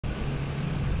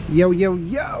Yo, yo,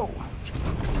 yo.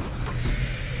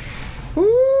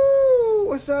 Woo!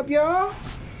 What's up, y'all?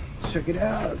 Check it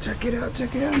out, check it out,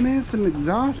 check it out, man. Some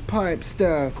exhaust pipe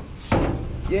stuff.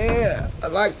 Yeah, I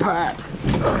like pipes.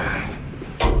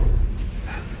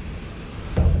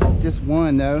 Just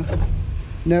one, though.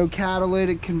 No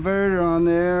catalytic converter on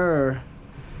there or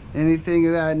anything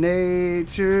of that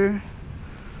nature.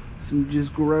 Some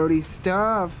just grody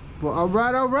stuff. Well, all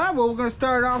right. Well, we're gonna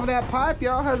start off with that pipe,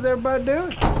 y'all. How's everybody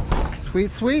doing? Sweet,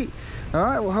 sweet. All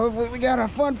right. Well, hopefully we got a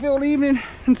fun-filled evening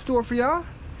in store for y'all,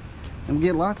 and we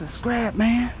get lots of scrap,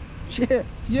 man. Shit,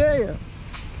 yeah.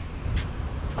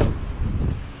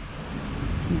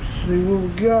 Let's see what we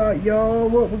got, y'all.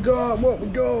 What we got?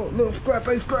 Little scrap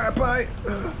pipe.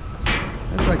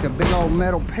 That's like a big old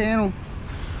metal panel.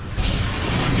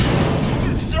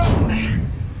 What's up, man?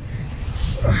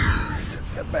 Set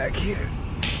that back here.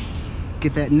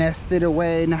 Get that nested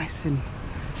away nice and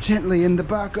gently in the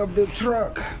back of the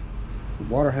truck.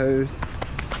 Water hose.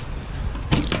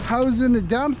 Hose in the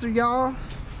dumpster, y'all.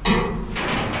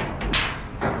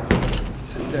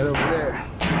 Set that over there.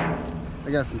 I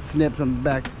got some snips on the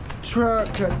back of the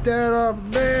truck. Cut that off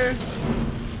there.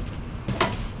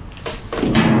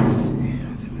 Let's see.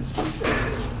 What's in this one?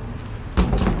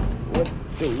 What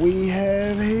do we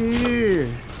have here?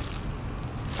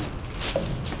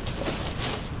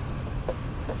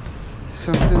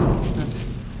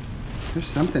 There's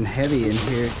something heavy in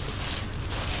here.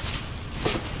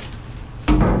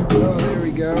 Oh, there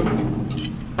we go.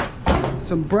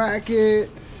 Some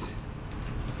brackets.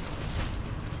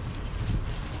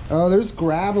 Oh, there's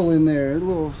gravel in there. A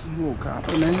little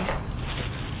copper, man.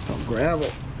 Oh, gravel.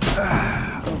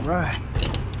 All right.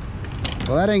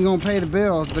 Well, that ain't gonna pay the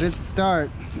bills, but it's a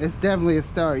start. It's definitely a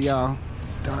start, y'all.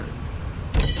 Start.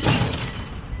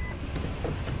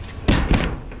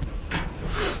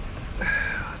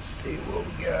 See what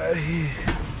we got here.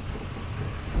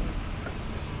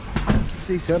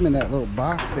 See something in that little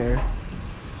box there.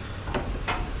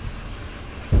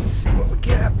 Let's see what we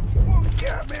got.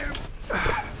 Man.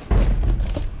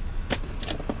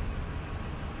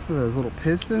 Look at those little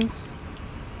pistons.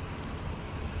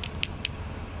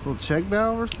 Little check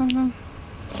valve or something.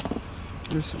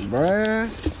 There's some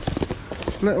brass.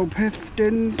 Little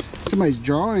pistons. Somebody's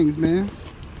drawings, man.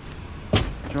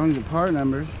 Drawings and part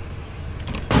numbers.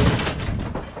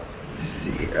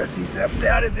 I see something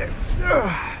down in there.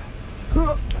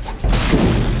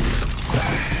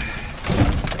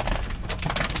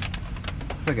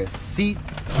 It's like a seat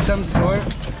of some sort.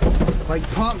 Like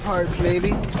pump parts,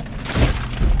 maybe.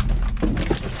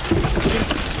 There's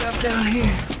some stuff down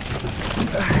here.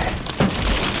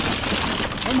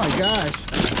 Oh my gosh.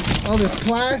 All this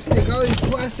plastic, all these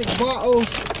plastic bottles.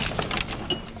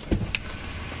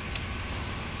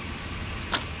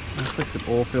 Looks like some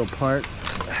oil field parts.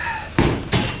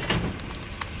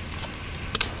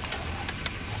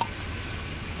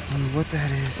 I don't know what that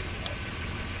is.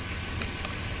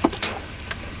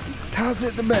 Toss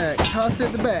it in the back, toss it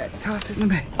in the back, toss it in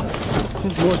the back.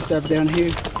 There's more stuff down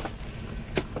here.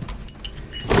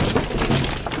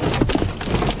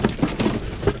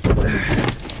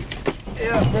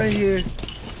 Yeah, right here.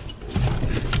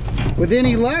 With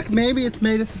any luck, maybe it's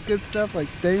made of some good stuff like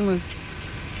stainless.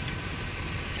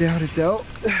 Doubt it though.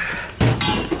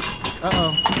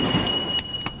 Uh-oh.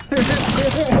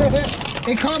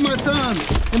 It caught my thumb.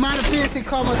 In my defense, it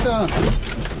caught my thumb.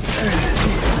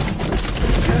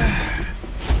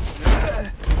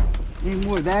 Any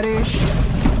more of that ish?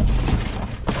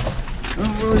 I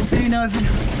don't really see nothing.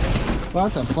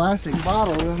 Lots of plastic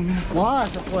bottle.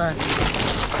 Lots of plastic.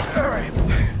 Alright.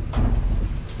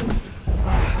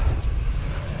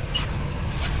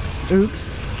 Oops.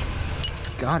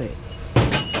 Got it.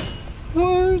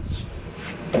 Search.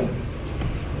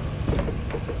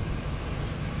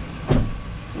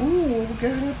 Ooh, what we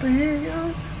got up here,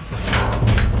 y'all?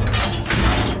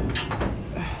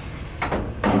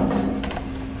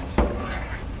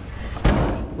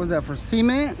 Was that for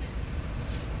cement?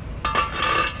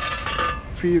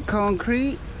 For your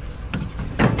concrete?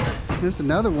 There's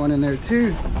another one in there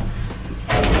too.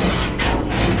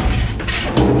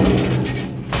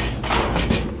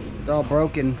 It's all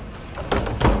broken.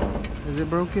 Is it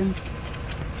broken?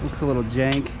 Looks a little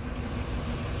jank.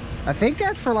 I think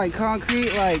that's for like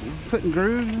concrete, like putting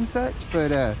grooves and such, but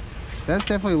that's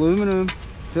definitely aluminum.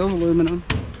 Feels aluminum.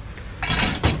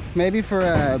 Maybe for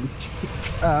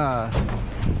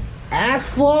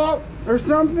asphalt or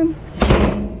something.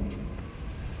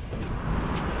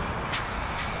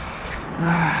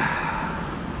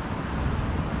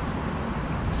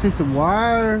 See some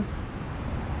wires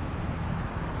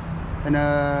and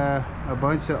a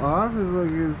bunch of office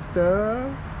looking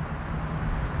stuff.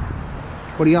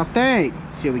 What do y'all think?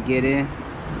 Should we get in?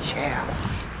 Yeah.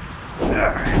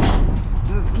 Alright,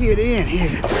 let's get in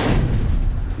here.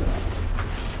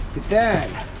 Look at that.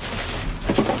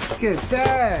 Look at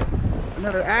that.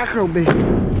 Another acro bit.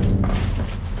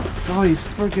 All these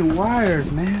freaking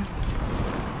wires, man.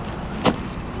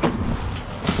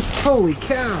 Holy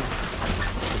cow.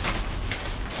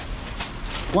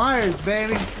 Wires,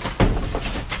 baby.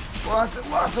 Lots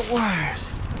and lots of wires.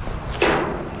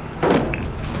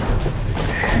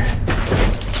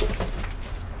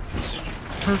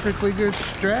 Perfectly good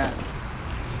strap.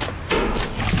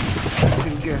 Let's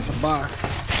see, guess a box.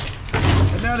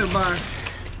 Another box.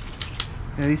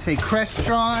 Yeah, they say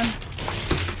Crestron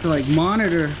to like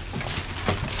monitor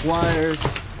wires.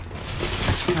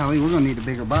 Golly, we're gonna need a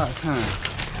bigger box, huh?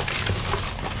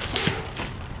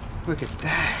 Look at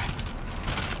that.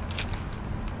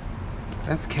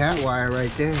 That's cat wire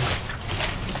right there.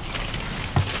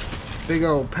 Big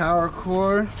old power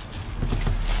cord.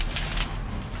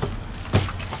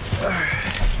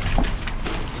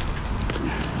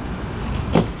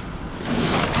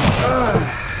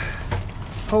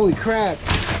 Holy crap.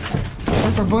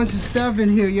 There's a bunch of stuff in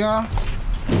here, y'all.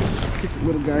 Get the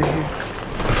little guy here.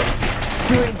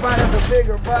 See if we can find us a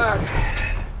bigger box.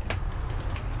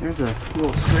 There's a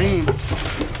little screen.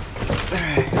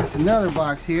 That's another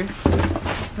box here.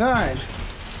 Alright.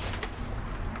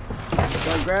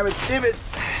 Start grabbing snippets.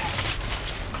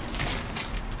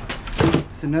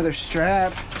 It's another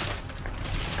strap.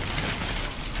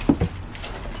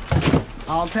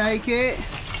 I'll take it.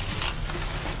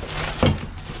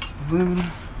 Aluminum.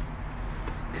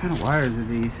 What kind of wires are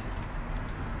these?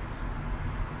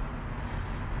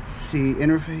 Let's see,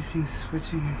 interfacing,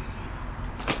 switching.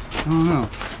 I don't know.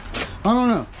 I don't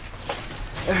know.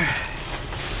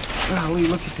 Golly,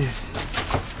 look at this.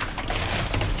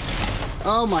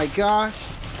 Oh my gosh.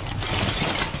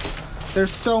 There's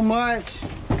so much.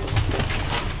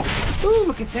 Ooh,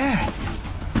 look at that.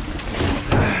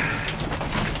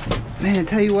 Man,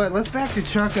 tell you what, let's back the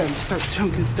truck up and start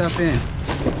chunking stuff in.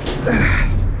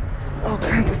 All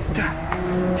kinds of stuff.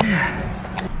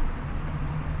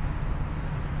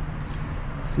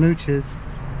 Smooches.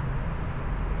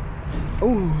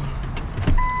 Ooh.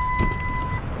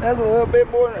 That's a little bit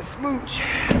more than a smooch.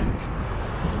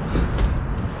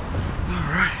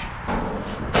 Alright.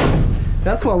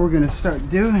 That's what we're gonna start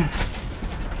doing.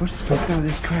 We're just gonna throw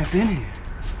this crap in here.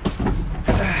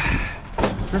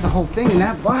 There's a whole thing in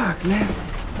that box, man.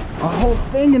 A whole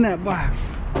thing in that box.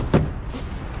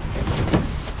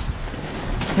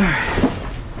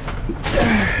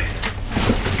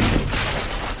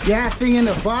 Yeah, thing in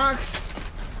the box.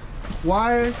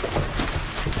 Wires.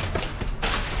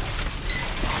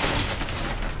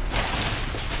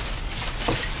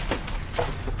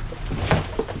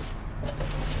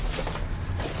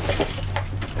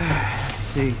 Let's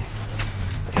see.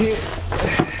 Here.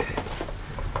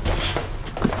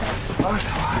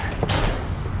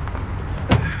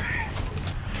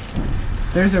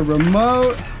 There's a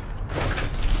remote.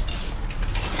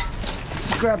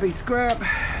 Scrappy scrap.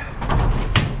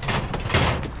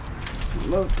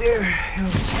 Remote there.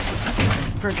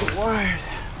 Freaking wires.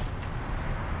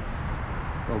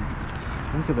 Oh,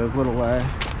 those are those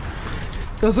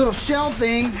little shell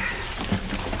things.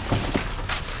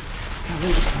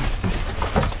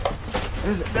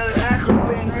 There's another acro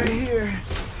bin right here.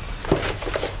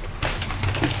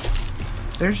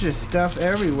 There's just stuff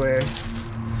everywhere.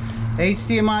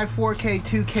 HDMI 4K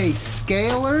 2K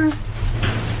scaler.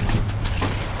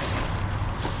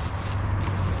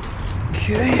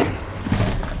 Okay.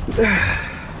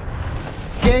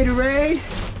 Gatorade.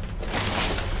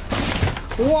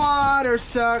 Water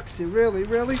sucks. It really,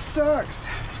 really sucks.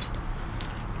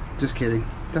 Just kidding.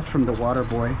 That's from the water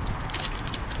boy.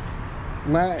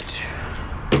 Latch.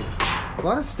 A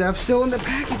lot of stuff still in the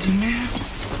packaging, man.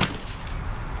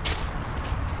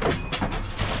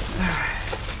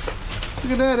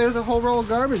 Look at that, there's a whole roll of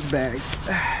garbage bags.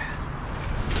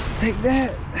 Take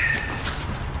that.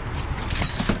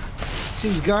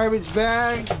 Choose garbage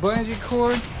bags, bungee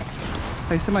cord.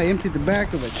 Like somebody emptied the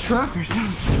back of a truck or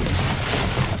something.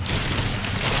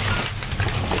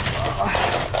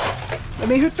 I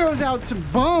mean, who throws out some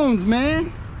bones,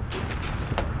 man?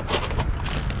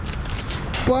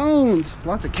 Bones.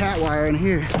 Lots of cat wire in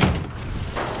here.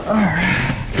 Alright.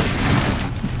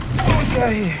 What we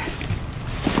got here?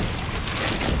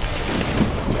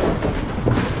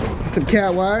 Some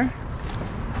cat wire.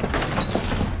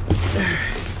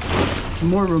 Some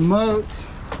more remotes.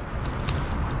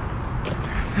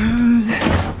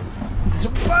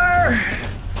 Some fire.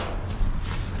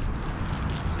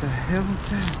 What the hell is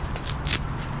that?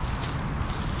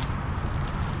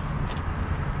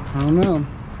 I don't know.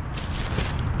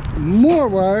 More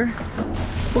wire.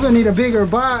 We're gonna need a bigger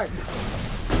box.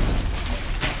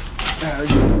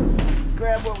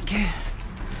 Grab what we can.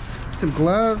 Some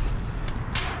gloves.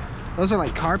 Those are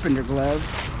like carpenter gloves.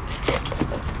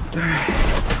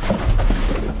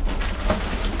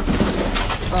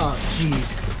 Oh,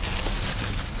 jeez.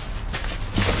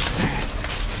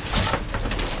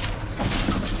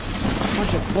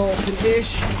 Bunch of bolts and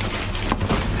ish.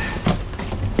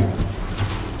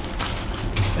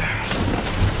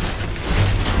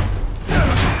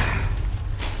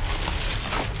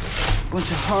 Bunch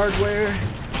of hardware.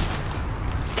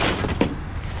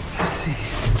 Let's see.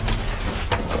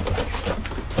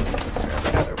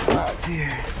 Another box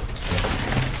here.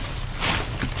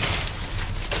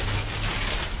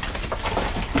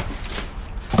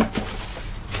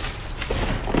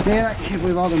 Man, I can't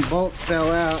believe all them bolts fell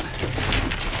out.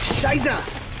 Scheiße!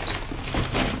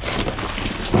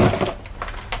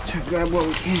 Try to grab what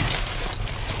we can.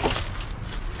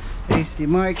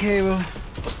 HDMI cable.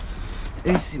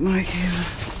 HDMI cable.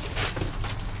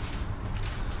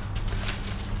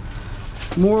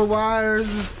 More wires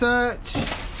and such.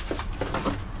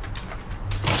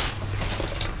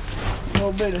 A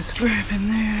little bit of scrap in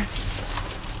there.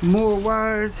 More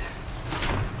wires.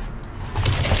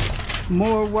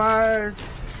 More wires.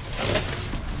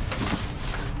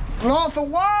 Lots of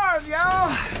wires,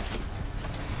 y'all.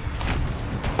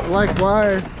 I like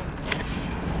wires.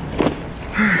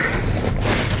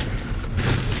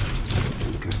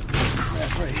 This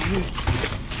crap right here.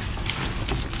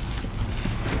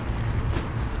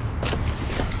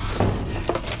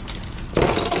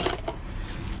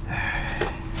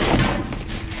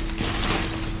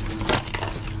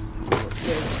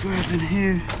 There's scrap in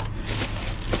here.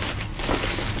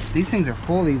 These things are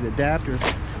full, these adapters.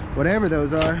 Whatever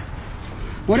those are.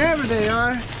 Whatever they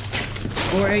are.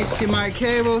 Or HDMI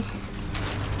cables.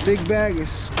 Big bag of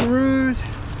screws. A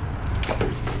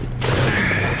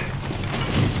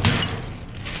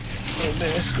little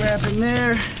bit of scrap in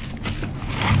there.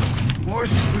 More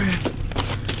scrap.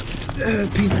 A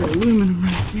piece of aluminum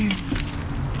right there.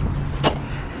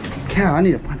 Cow, I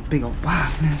need to find a big old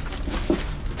box, man.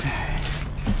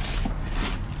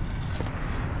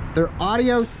 They're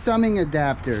audio summing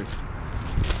adapters.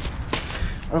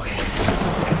 Okay.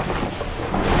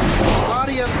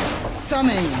 Audio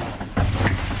summing.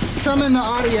 Summon the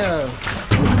audio.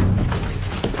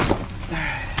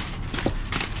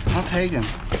 I'll take them.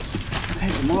 I'll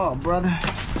take them all, brother.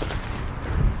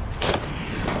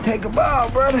 Take them all,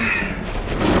 brother.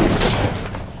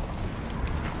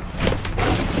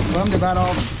 Bummed about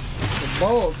all the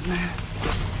bolts, man.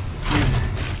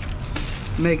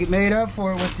 Make it made up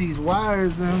for it with these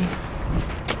wires, though.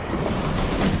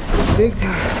 Big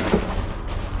time.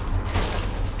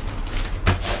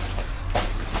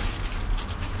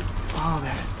 All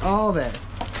that, all that,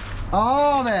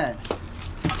 all that.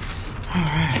 All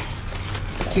right.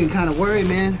 Getting kind of worried,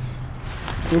 man.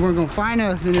 We weren't gonna find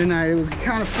nothing tonight. It was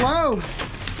kind of slow. It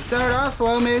started off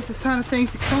slow, man. It's the sign of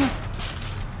things to come.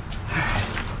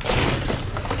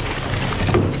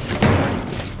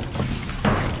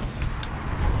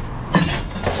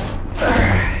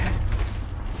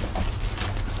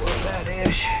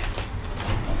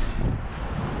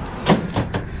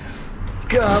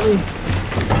 Golly,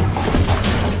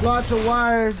 lots of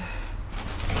wires.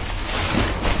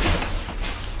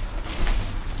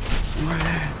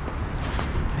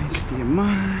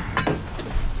 HDMI,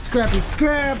 scrappy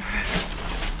scrap.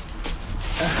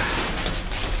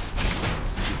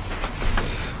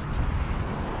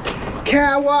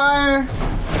 Cat wire.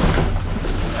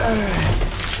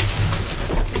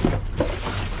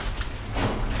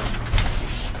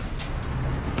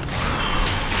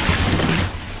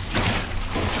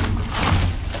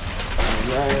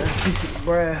 I see some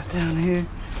brass down here.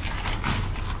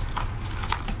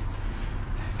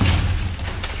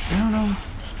 I don't know.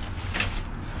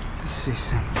 Let's see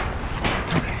some.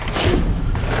 Okay.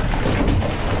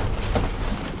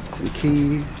 Some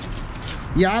keys.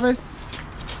 Yavis.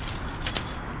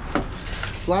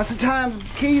 Lots of times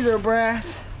keys are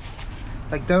brass.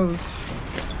 Like those.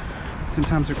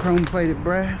 Sometimes they're chrome plated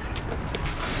brass.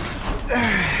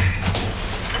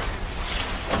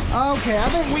 Okay, I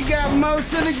think we got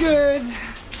most of the goods.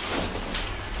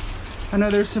 I know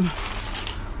there's some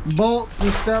bolts and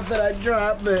stuff that I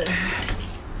dropped, but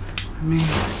I mean,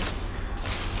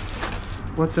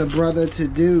 what's a brother to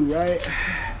do, right?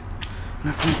 I'm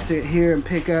not gonna sit here and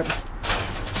pick up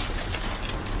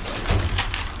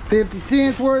 50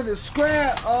 cents worth of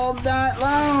scrap all night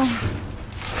long.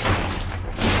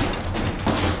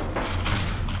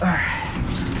 All right.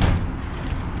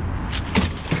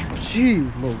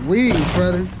 Jeez Louise,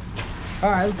 brother.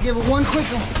 All right, let's give it one quick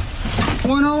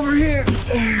one over here. A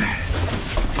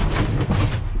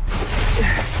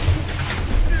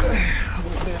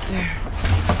little bit there.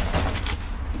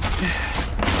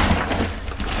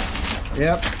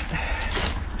 Yep.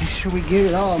 Make sure we get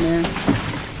it all, man.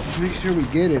 Just make sure we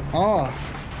get it all.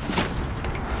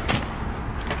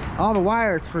 All the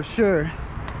wires for sure.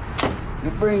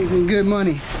 That brings in good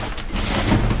money.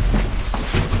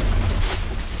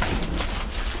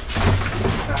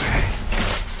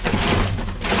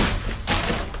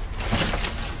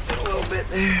 A little bit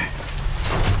there.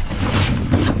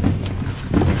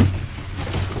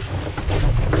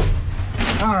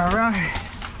 All right.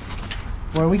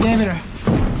 Boy, we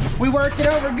worked it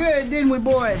over good, didn't we,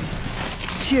 boys?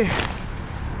 Yeah.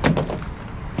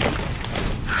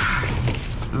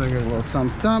 Look at a little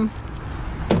some.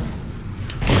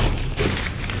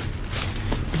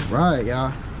 Right,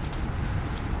 y'all.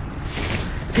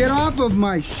 Get off of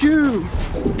my shoe.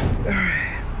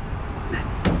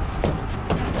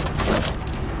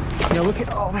 Yeah, look at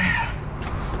all that.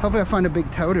 Hopefully I find a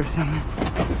big toad or something.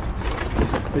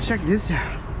 But check this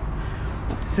out.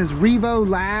 It says Revo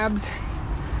Labs.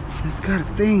 It's got a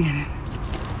thing in it.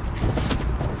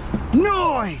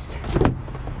 Noise!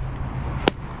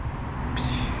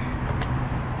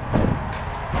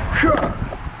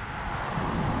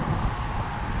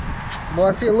 Well,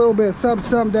 I see a little bit of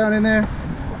something down in there.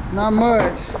 Not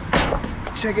much.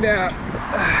 Check it out.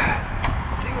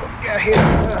 See what we got here.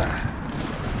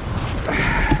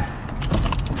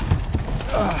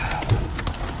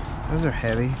 Those are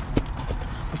heavy.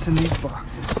 What's in these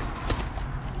boxes?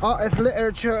 Oh, it's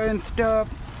literature and stuff.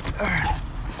 I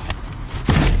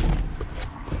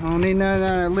don't need none of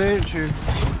that literature.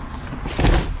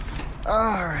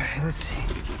 Alright, let's see.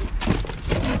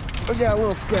 We got a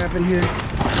little scrap in here.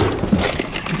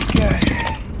 Got it.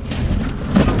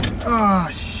 Oh,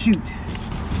 shoot.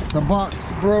 The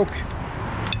box broke.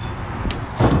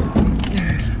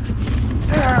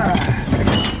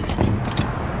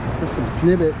 There's some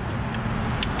snippets.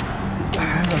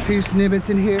 There's a few snippets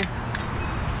in here.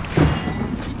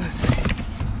 Let's see.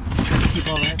 Try to keep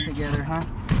all that together, huh?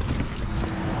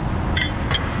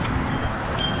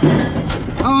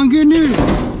 Oh, and good news.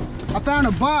 I found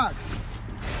a box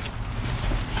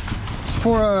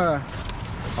for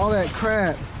all that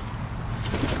crap.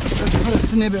 Let's put a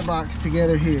snippet box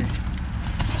together here.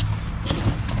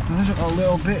 Those are a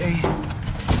little bitty.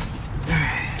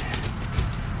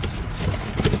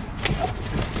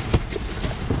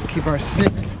 Keep our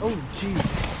snippets. Oh,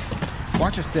 jeez.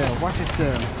 Watch yourself. Watch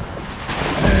yourself.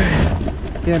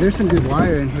 Yeah, there's some good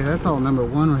wire in here. That's all number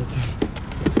one right there.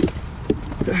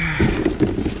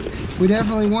 We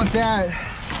definitely want that.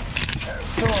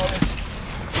 Throw all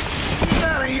this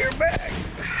out of here back.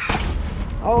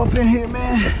 All up in here,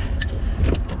 man.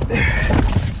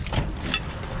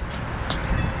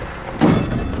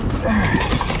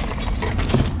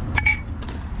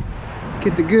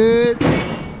 Get the goods.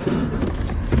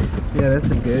 Yeah, that's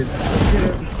some goods.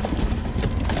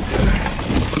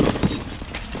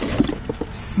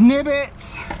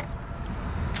 Snippets.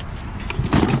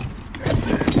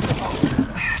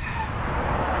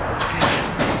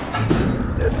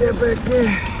 That back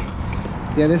there.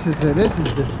 Yeah, this is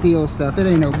the steel stuff. It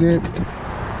ain't no good.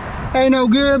 Ain't no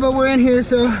good, but we're in here,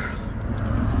 so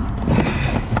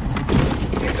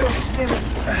get those snippets.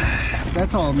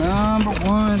 That's all number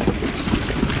one.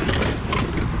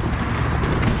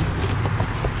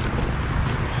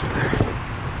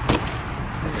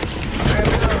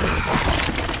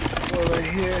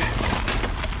 Here.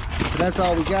 But that's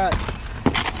all we got.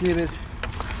 Snippets.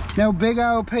 No big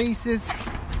old pieces.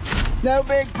 No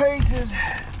big pieces.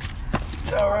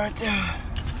 It's all right there.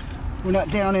 We're not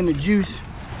down in the juice,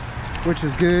 which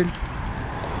is good.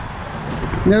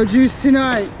 No juice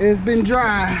tonight. It's been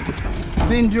dry.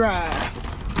 Been dry.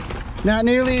 Not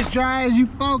nearly as dry as you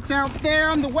folks out there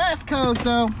on the West Coast,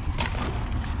 though.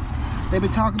 They've been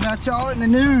talking about y'all in the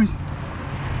news.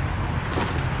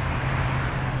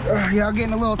 Y'all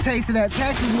getting a little taste of that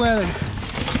Texas weather.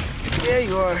 Yeah,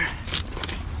 you are.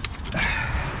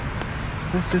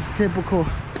 This is typical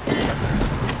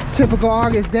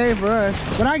August day for us.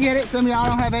 But I get it. Some of y'all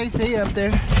don't have AC up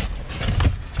there.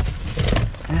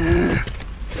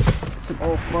 Some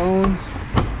old phones.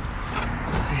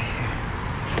 Let's see here.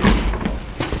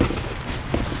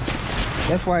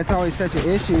 That's why it's always such an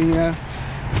issue, you know.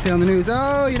 See on the news,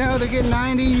 oh, you know, they're getting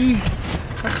 90.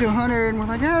 Up to 100, and we're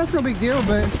like, yeah, that's no big deal,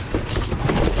 but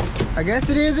I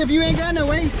guess it is if you ain't got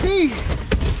no AC.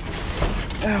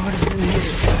 What is in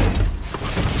here?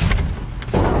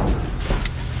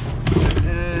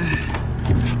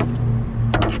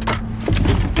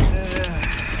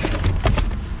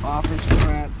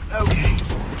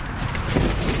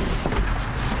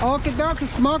 Okie dokie,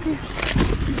 smoky.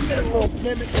 Get a little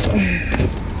baby.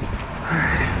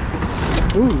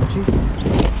 Ooh, jeez.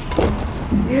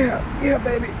 Yeah,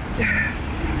 baby.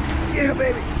 Yeah,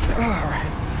 baby. All right.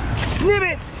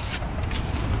 Snippets.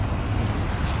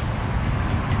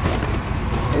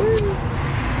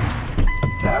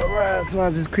 All right, so I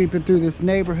was just creeping through this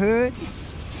neighborhood,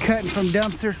 cutting from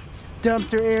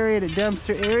dumpster area to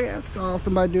dumpster area. I saw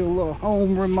somebody do a little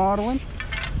home remodeling.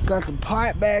 Got some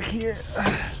pipe back here.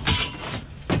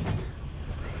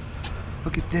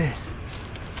 Look at this.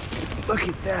 Look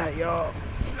at that, y'all.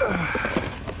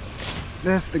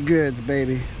 That's the goods,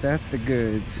 baby. That's the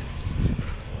goods.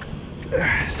 So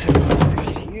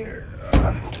here.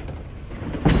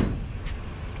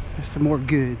 There's some more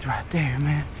goods right there,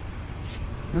 man.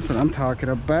 That's what I'm talking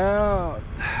about.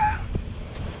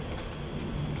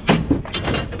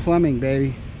 Plumbing,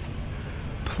 baby.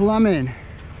 Plumbing.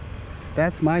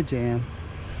 That's my jam.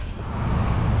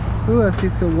 Ooh, I see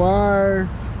some wires.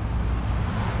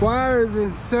 Wires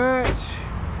and such.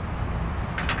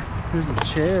 There's a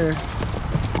chair.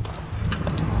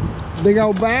 Big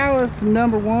old ballast, some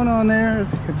number 1 on there.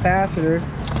 There's a capacitor.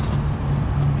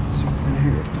 Let's see what's in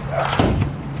here.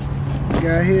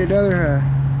 Got here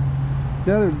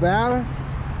another ballast.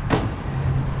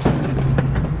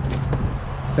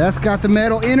 That's got the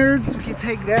metal innards. We can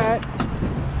take that.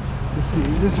 Let's see,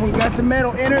 this one got the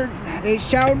metal innards. It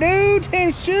sure do,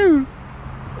 ten shoe.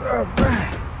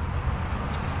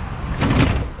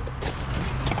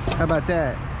 How about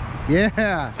that?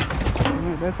 Yeah.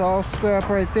 That's all scrap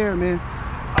right there, man.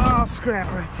 All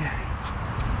scrap right there.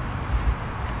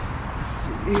 Let's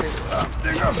see here. Oh,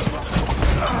 there goes smoke.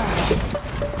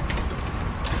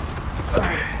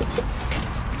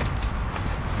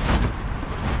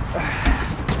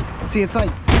 See, it's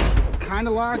like kind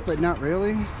of locked, but not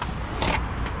really.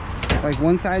 Like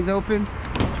one side's open,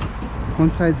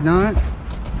 one side's not.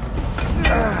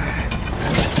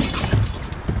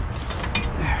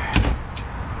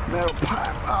 Metal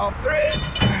pipe, all thread.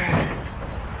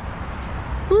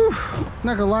 Whew.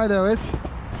 Not gonna lie though, it's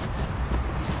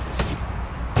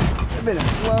been a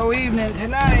slow evening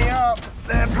tonight, y'all.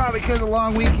 Probably because the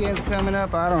long weekend's coming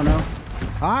up. I don't know.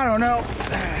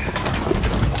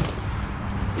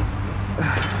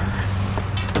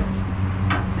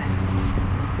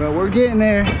 But we're getting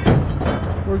there.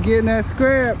 We're getting that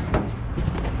scrap.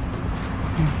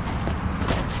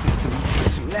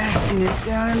 Some nastiness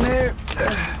down in there.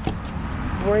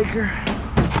 Breaker.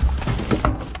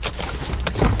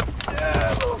 A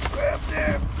little scrap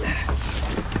there.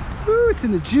 Ooh, it's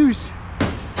in the juice.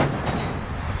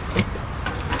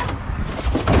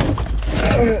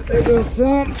 There goes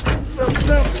some.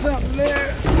 Something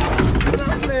there.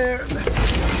 Something there.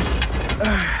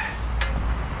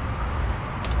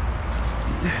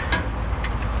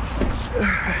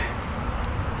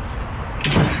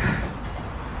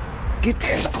 Get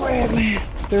that scrap, man.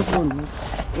 There's one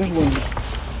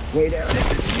way down in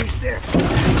the juice there.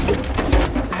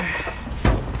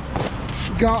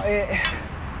 Got it.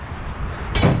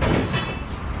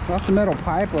 Lots of metal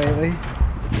pipe lately.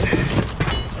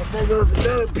 And there goes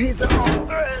another piece of old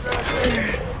thread right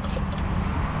there.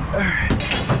 Alright.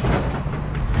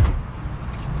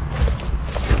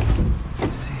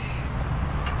 Let's see.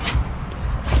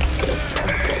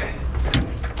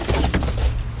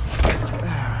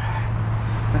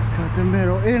 The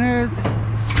metal innards.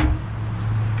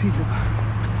 This piece of.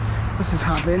 Let's just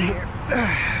hop in here.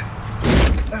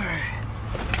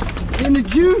 In the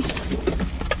juice.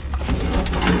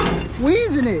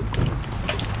 Wheezing it.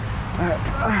 Alright.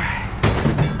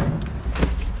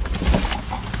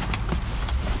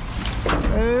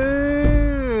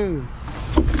 Oh.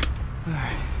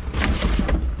 Alright.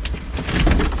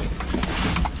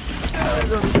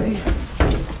 There's a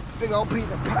big old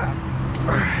piece of pipe.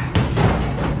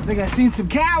 I think I seen some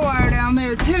cow wire down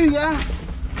there too, yeah.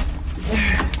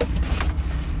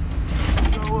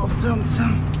 A little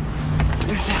something.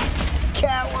 There's some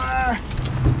cow wire.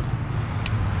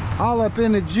 All up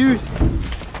in the juice.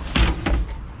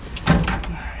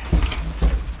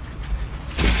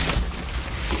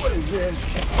 What is this?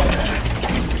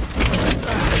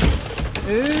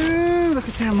 Ooh, look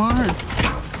at that mark.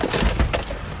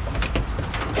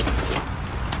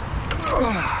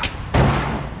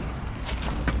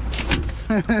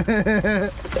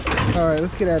 All right,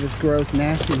 let's get out of this gross,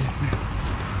 nasty,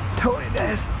 totally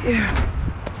nasty. Yeah.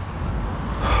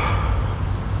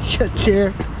 Shut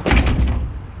chair.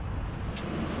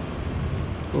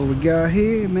 What we got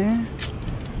here, man?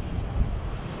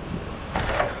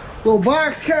 Little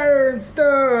box cutter and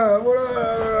stuff. What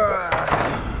up?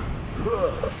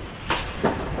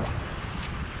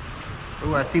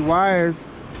 Oh, I see wires.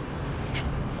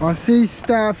 I see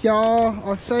stuff, y'all.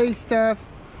 I see stuff.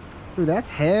 Ooh, that's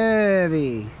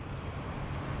heavy.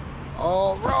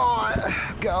 All right,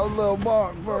 got a little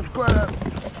mark first grab.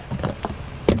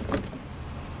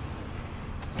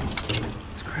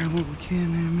 Let's grab what we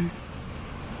can there, man.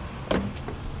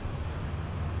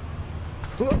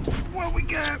 What we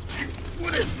got?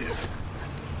 What is this?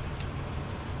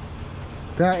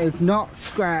 That is not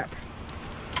scrap.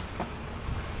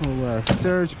 Oh,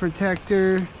 surge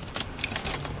protector.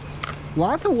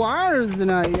 Lots of wires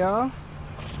tonight, y'all.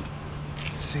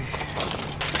 Let's see.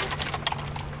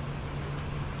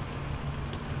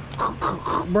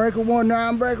 Breaker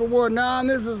 19, breaker 19.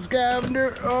 This is a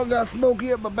scavenger. Oh, got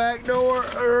smoky up my back door.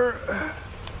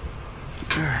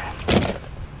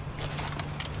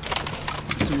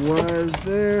 Some wires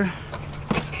there.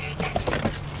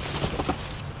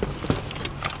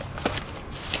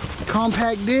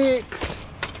 Compact dicks.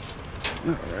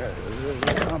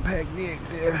 Alright, compact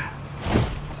dicks here.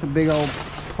 It's a big old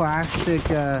plastic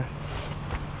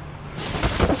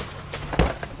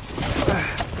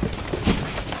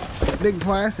big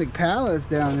plastic pallets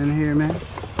down in here, man.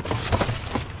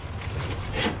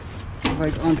 It's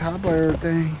like on top of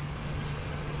everything.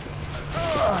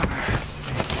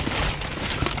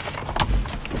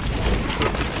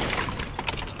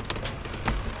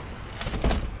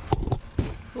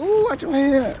 Ooh, watch your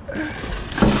head.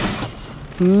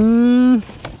 I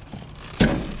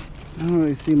don't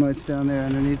really see much down there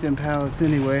underneath them pallets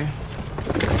anyway.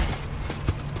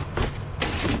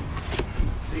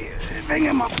 Anything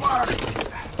in my pocket?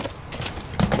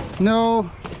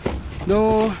 No.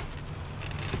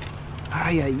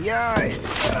 Ay, ay, ay.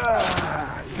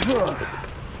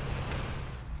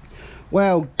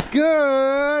 Well,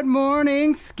 good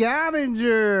morning,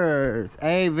 scavengers.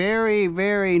 A very,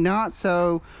 very not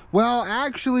so, well,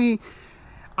 actually,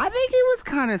 I think it was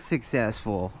kind of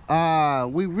successful.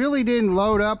 We really didn't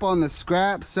load up on the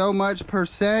scrap so much per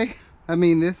se. I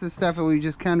mean, this is stuff that we've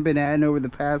just kind of been adding over the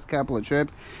past couple of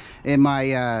trips. And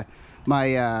my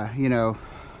you know,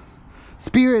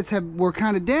 spirits were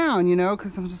kind of down, you know,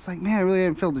 because I'm just like, man, I really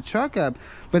haven't filled the truck up.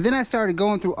 But then I started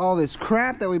going through all this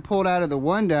crap that we pulled out of the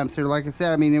one dumpster. Like I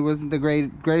said, I mean, it wasn't the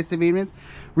greatest of evenings.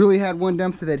 Really had one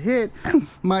dumpster that hit.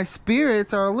 My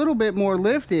spirits are a little bit more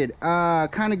lifted.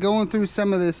 Kind of going through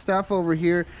some of this stuff over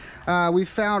here. We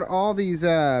found all these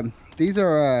are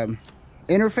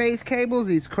interface cables,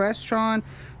 these Crestron.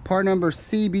 Part number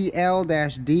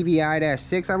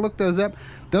CBL-DVI-6. I looked those up.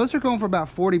 Those are going for about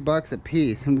 40 bucks a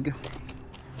piece. And we go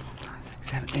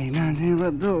 7, 8, 9, 10,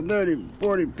 11, 12, 30,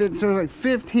 40, 50. So like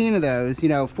 15 of those, you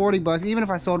know, 40 bucks. Even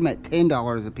if I sold them at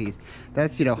 $10 a piece,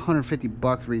 that's, you know, 150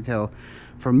 bucks retail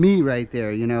for me right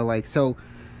there, you know, like, so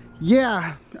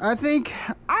yeah, I think,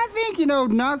 you know,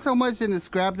 not so much in the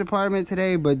scrap department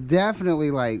today, but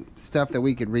definitely like stuff that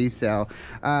we could resell.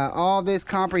 All this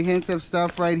comprehensive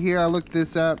stuff right here, I looked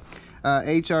this up.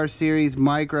 HR series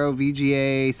micro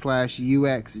VGA /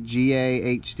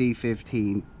 UXGA HD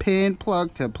 15 pin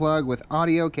plug to plug with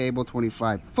audio cable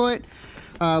 25 foot.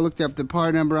 Looked up the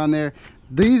part number on there.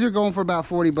 These are going for about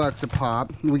 40 bucks a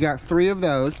pop. We got 3 of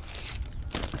those.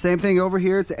 Same thing over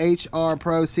here. It's a HR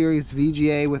Pro Series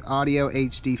VGA with audio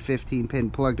HD 15 pin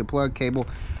plug to plug cable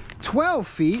 12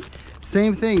 feet.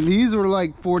 Same thing. These were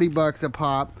like 40 bucks a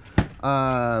pop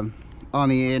on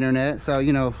the internet. So,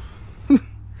 you know,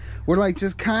 we're like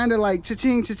just kind of like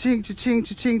cha-ching, cha-ching, cha-ching,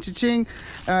 cha-ching, cha-ching.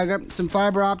 Got some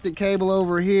fiber optic cable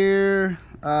over here.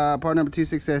 Part number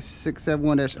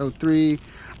 26-671-03.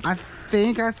 I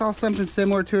think I saw something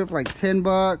similar to it for like 10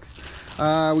 bucks.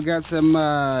 We got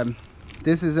some...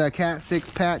 this is a Cat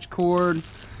 6 patch cord.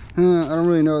 I don't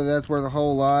really know that that's worth a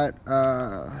whole lot.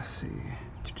 Let's see.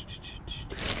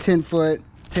 10 foot.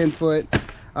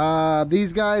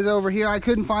 These guys over here, I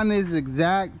couldn't find this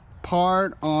exact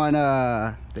part on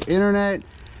the internet.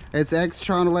 It's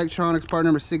Extron Electronics, part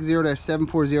number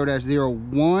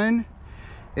 60-740-01.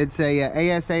 It's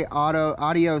a ASA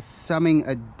audio summing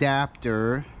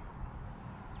adapter.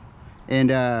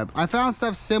 And I found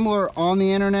stuff similar on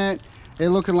the internet. It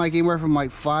looking like anywhere from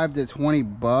like 5 to 20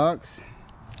 bucks.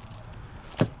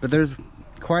 But there's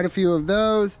quite a few of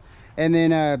those. And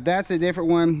then that's a different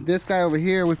one. This guy over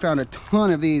here, we found a ton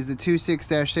of these, the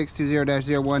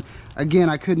 26-620-01. Again,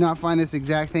 I could not find this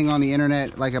exact thing on the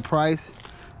internet, like a price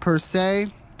per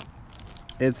se.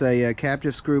 It's a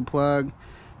captive screw plug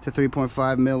to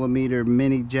 3.5 millimeter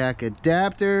mini jack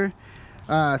adapter.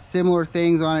 Similar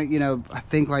things on it, you know, I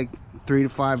think like 3 to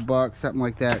 5 bucks, something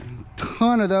like that.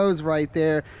 Ton of those right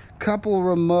there. Couple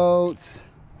remotes,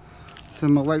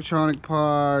 some electronic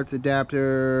parts,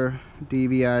 adapter,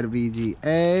 DVI to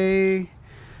VGA.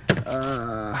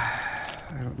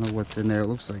 I don't know what's in there. It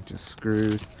looks like just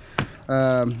screws.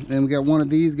 Then we got one of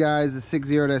these guys, the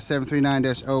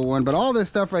 60-739-01. But all this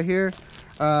stuff right here,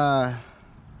 yeah,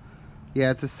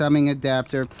 it's a summing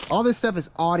adapter. All this stuff is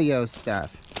audio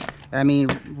stuff. I mean,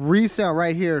 resale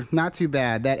right here, not too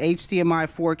bad. That HDMI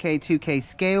 4K 2K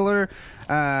scaler,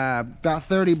 about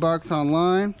 30 bucks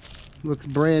online. Looks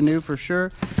brand new for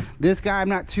sure. This guy I'm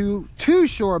not too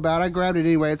sure about. I grabbed it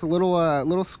anyway. It's a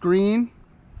little screen.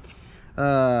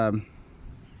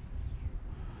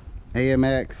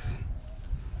 AMX.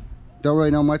 Don't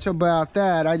really know much about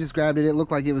that. I just grabbed it. It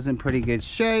looked like it was in pretty good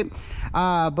shape.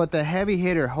 But the heavy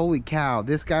hitter, holy cow.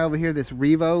 This guy over here, this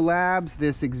Revo Labs,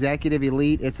 this Executive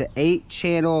Elite, it's an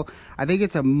 8-channel, I think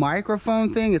it's a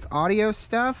microphone thing. It's audio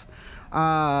stuff.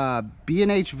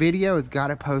 B&H Video has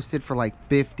got it posted for like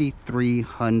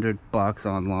 5,300 bucks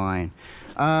online.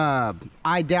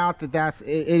 I doubt that that's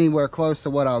anywhere close to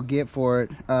what I'll get for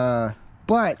it.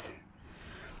 But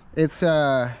it's,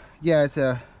 yeah,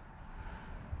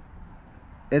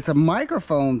 it's a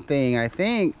microphone thing, I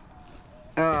think.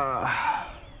 I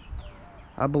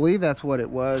believe that's what it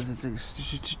was. It's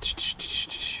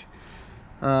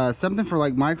something for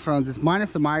like microphones. It's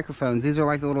minus the microphones. These are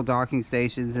like the little docking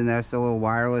stations, and that's the little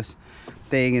wireless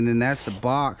thing, and then that's the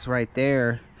box right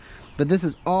there. But this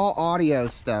is all audio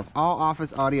stuff, all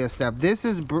office audio stuff. This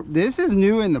is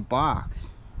new in the box.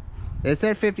 It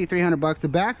said 5,300 bucks. The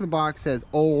back of the box says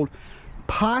old,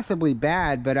 possibly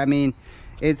bad, but I mean,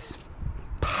 it's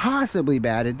possibly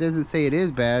bad. It doesn't say it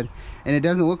is bad, and it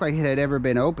doesn't look like it had ever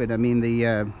been opened. I mean,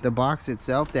 the box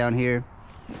itself down here,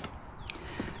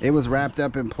 it was wrapped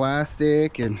up in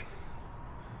plastic, and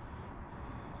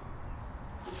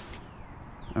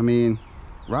I mean,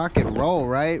 rock and roll,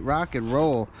 right? Rock and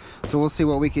roll. So we'll see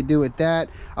what we can do with that.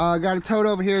 Got a tote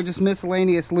over here, just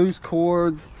miscellaneous loose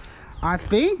cords. I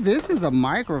think this is a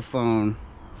microphone.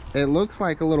 It looks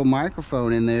like a little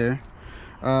microphone in there.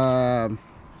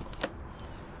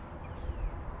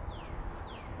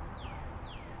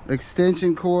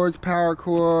 Extension cords, power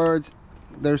cords.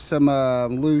 There's some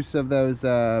loose of those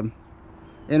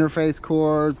interface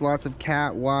cords, lots of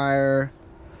cat wire,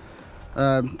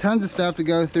 tons of stuff to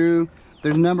go through.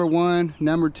 There's number 1,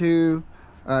 number 2,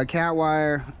 cat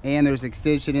wire, and there's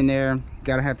extension in there.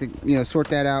 Gotta have to, you know, sort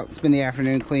that out, spend the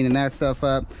afternoon cleaning that stuff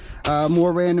up.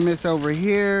 More randomness over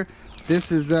here.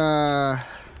 This is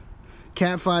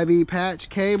Cat 5e patch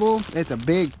cable. It's a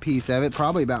big piece of it,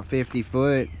 probably about 50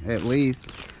 foot at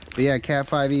least. But yeah, Cat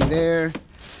 5e there.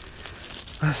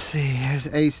 Let's see, there's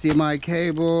HDMI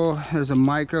cable. There's a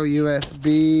micro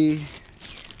USB.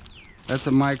 That's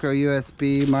a micro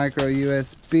USB,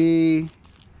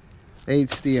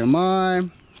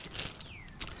 HDMI.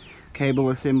 Cable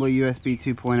assembly, USB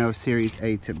 2.0 series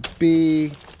A to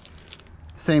B.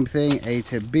 Same thing, A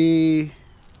to B.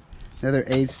 Another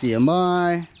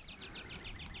HDMI.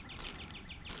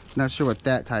 Not sure what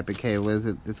that type of cable is.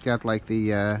 It's got like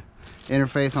the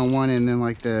interface on one and then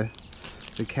like the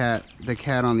cat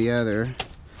on the other.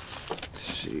 Let's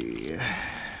see.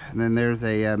 And then there's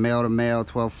a male to male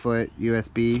 12-foot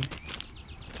USB.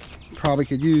 Probably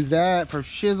could use that for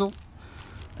shizzle.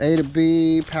 A to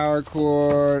B, power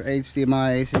cord,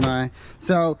 HDMI.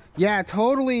 So yeah,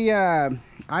 totally.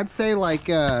 I'd say like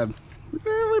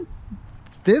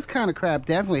this kind of crap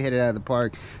definitely hit it out of the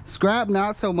park. Scrap,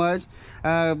 not so much.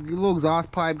 Little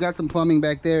exhaust pipe, got some plumbing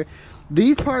back there.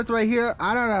 These parts right here,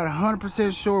 I'm not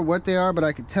 100% sure what they are, but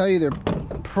I can tell you they're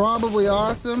probably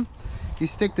awesome. You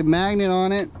stick the magnet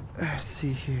on it. Let's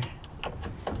see here.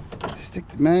 Stick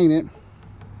the magnet.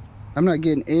 I'm not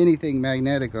getting anything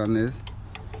magnetic on this.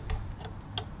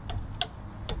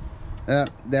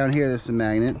 Down here there's some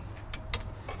magnet.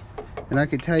 And I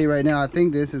can tell you right now, I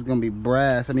think this is going to be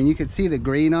brass. I mean, you can see the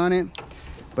green on it,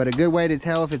 but a good way to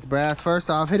tell if it's brass, first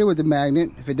off, hit it with the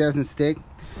magnet. If it doesn't stick,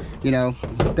 you know,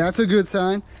 that's a good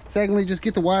sign. Secondly, just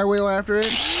get the wire wheel after it.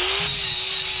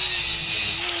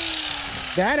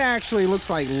 That actually looks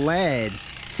like lead.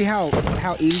 See how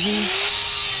easy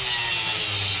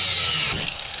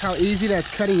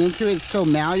that's cutting into it? It's so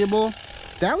malleable.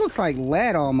 That looks like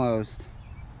lead almost.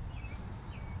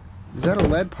 Is that a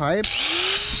lead pipe?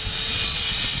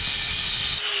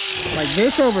 Like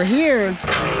this over here,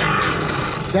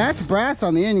 that's brass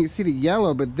on the end. You can see the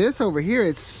yellow, but this over here,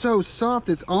 it's so soft.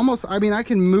 It's almost, I mean, I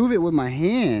can move it with my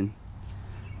hand.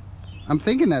 I'm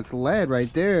thinking that's lead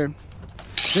right there.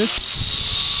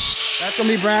 That's gonna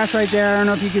be brass right there. I don't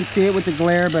know if you can see it with the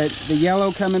glare, but the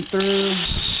yellow coming through.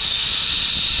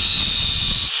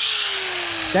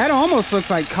 That almost looks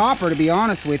like copper, to be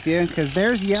honest with you, because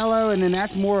there's yellow and then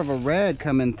that's more of a red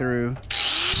coming through.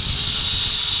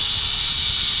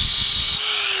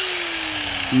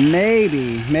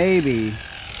 Maybe.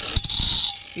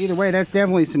 Either way, that's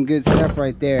definitely some good stuff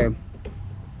right there.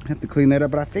 Have to clean that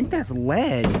up, but I think that's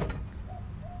lead.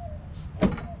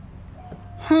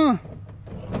 Huh.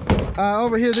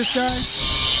 Over here, this guy,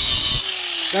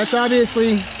 that's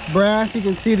obviously brass. You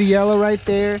can see the yellow right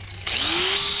there.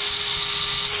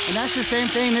 And that's the same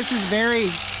thing. This is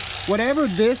whatever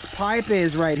this pipe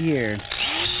is right here,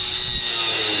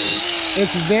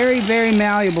 it's very, very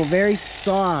malleable, very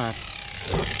soft.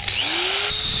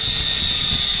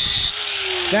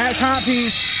 That top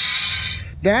piece,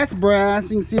 that's brass.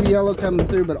 You can see the yellow coming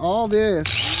through, but all this,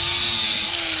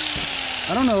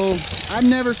 I don't know. I've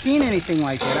never seen anything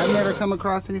like that. I've never come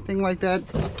across anything like that.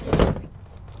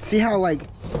 See how like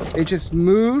it just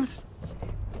moves?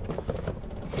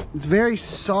 It's very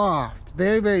soft,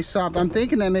 very, very soft. I'm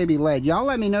thinking that may be lead. Y'all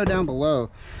let me know down below.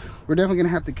 We're definitely gonna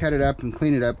have to cut it up and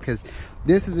clean it up because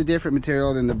this is a different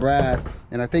material than the brass.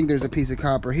 And I think there's a piece of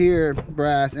copper here,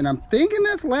 brass, and I'm thinking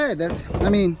that's lead. I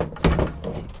mean,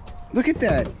 look at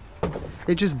that.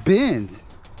 It just bends.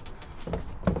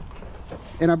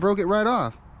 And I broke it right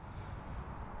off.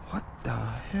 What the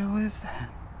hell is that?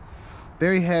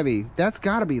 Very heavy. That's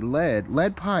gotta be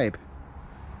lead pipe.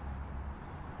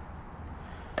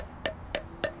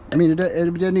 I mean, it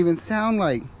doesn't even sound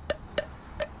like...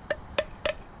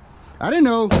 I didn't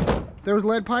know there was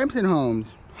lead pipes in homes.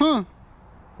 Huh.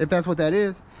 If that's what that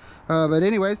is. But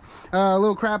anyways, a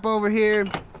little crap over here.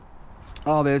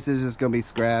 All this is just going to be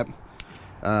scrap.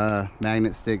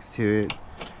 Magnet sticks to it.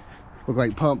 Look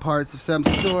like pump parts of some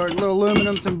sort. Little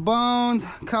aluminum, some bones,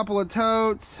 a couple of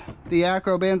totes. The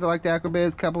acro bins, I like the acro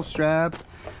bins, couple straps.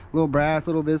 Little brass,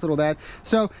 little this, little that.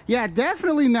 So yeah,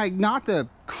 definitely not the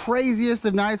craziest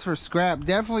of nights for scrap.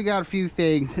 Definitely got a few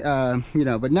things, you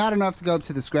know, but not enough to go up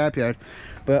to the scrapyard.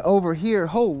 But over here,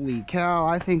 holy cow,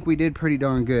 I think we did pretty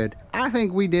darn good.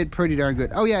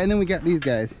 Oh yeah, and then we got these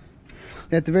guys.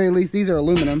 At the very least, these are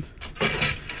aluminum.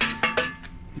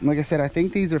 Like I said, I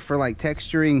think these are for like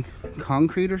texturing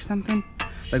concrete or something.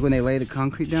 Like when they lay the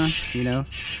concrete down, you know,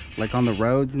 like on the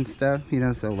roads and stuff, you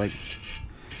know, so like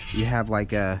you have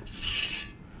like a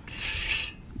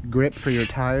grip for your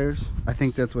tires. I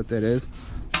think that's what that is.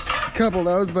 A couple of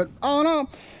those, but all in all,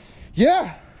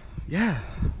 yeah.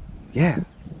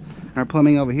 Our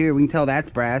plumbing over here, we can tell that's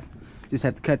brass. Just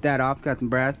have to cut that off. Got some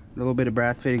brass, a little bit of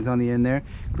brass fittings on the end there.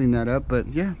 Clean that up, but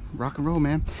yeah, rock and roll,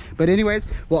 man. But anyways,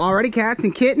 well, alrighty, cats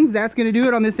and kittens, that's gonna do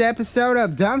it on this episode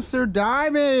of Dumpster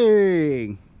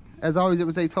Diving. As always, it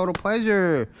was a total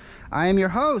pleasure. I am your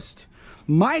host,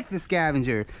 Mike the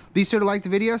Scavenger. Be sure to like the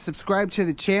video, subscribe to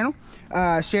the channel,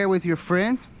 share with your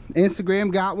friends.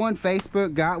 Instagram got one,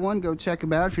 Facebook got one. Go check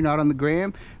them out if you're not on the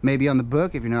gram. Maybe on the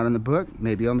book. If you're not on the book,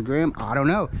 maybe on the gram. I don't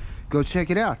know. Go check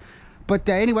it out. But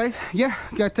anyways, yeah,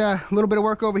 got a little bit of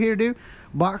work over here to do.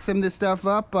 Box some of this stuff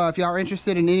up. If y'all are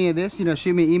interested in any of this, you know,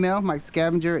 shoot me an email,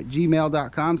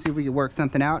 mikescavenger@gmail.com. See if we can work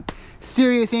something out.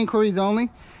 Serious inquiries only.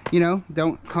 You know,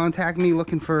 don't contact me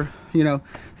looking for, you know,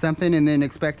 something and then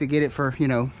expect to get it for, you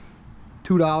know,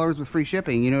 $2 with free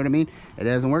shipping. You know what I mean? It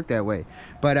doesn't work that way.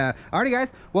 But alrighty,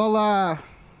 guys. Well,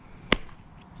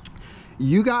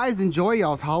 you guys enjoy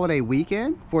y'all's holiday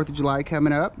weekend. 4th of July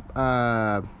coming up.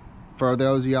 For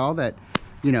those of y'all that,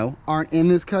 you know, aren't in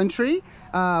this country,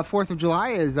 4th of July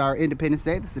is our Independence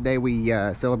Day. This is the day we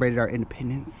celebrated our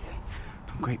independence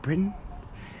from Great Britain.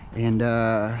 And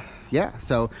yeah,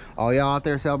 so all y'all out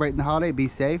there celebrating the holiday, be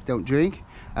safe, don't drink.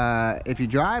 If you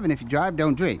drive, and if you drive,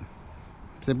 don't drink.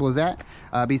 Simple as that.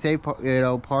 Be safe, you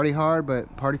know, party hard,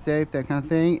 but party safe, that kind of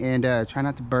thing. And try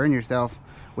not to burn yourself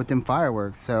with them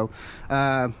fireworks. So,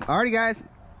 alrighty, guys.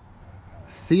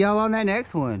 See y'all on that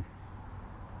next one.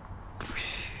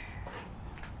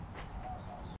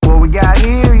 What we got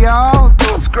here, y'all?